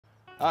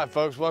All right,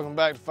 folks, welcome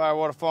back to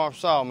Firewater Farm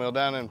Sawmill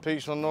down in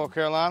Peachland, North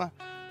Carolina.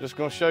 Just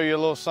gonna show you a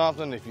little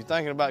something. If you're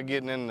thinking about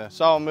getting in the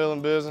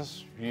sawmilling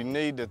business, you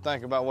need to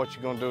think about what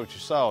you're gonna do with your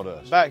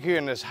sawdust. Back here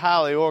in this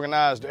highly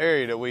organized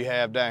area that we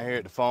have down here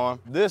at the farm,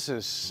 this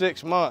is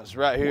 6 months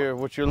right here,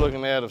 what you're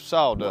looking at of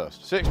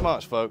sawdust. 6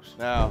 months, folks.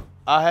 Now,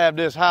 I have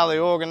this highly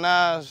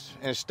organized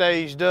and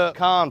staged up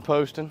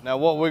composting. Now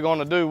what we're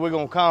gonna do, we're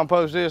gonna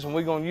compost this and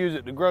we're gonna use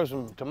it to grow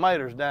some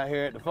tomatoes down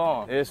here at the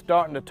farm. It's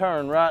starting to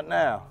turn right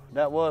now.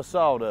 That was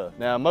sawdust.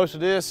 Now most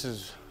of this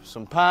is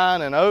some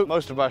pine and oak.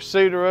 Most of our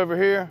cedar over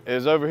here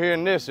is over here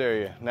in this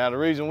area. Now the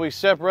reason we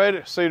separate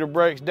it, cedar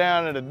breaks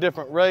down at a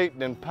different rate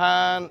than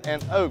pine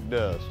and oak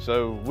does.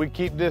 So we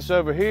keep this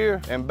over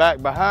here and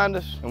back behind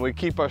us, and we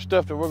keep our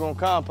stuff that we're gonna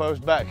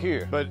compost back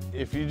here. But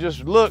if you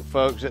just look,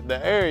 folks, at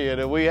the area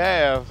that we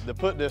have to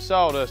put this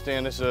sawdust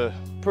in, it's a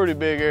pretty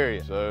big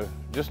area. So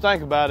just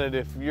think about it.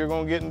 If you're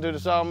gonna get into the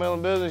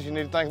sawmilling business, you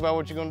need to think about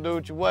what you're gonna do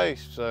with your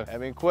waste. So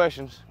have any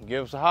questions,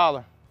 give us a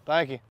holler. Thank you.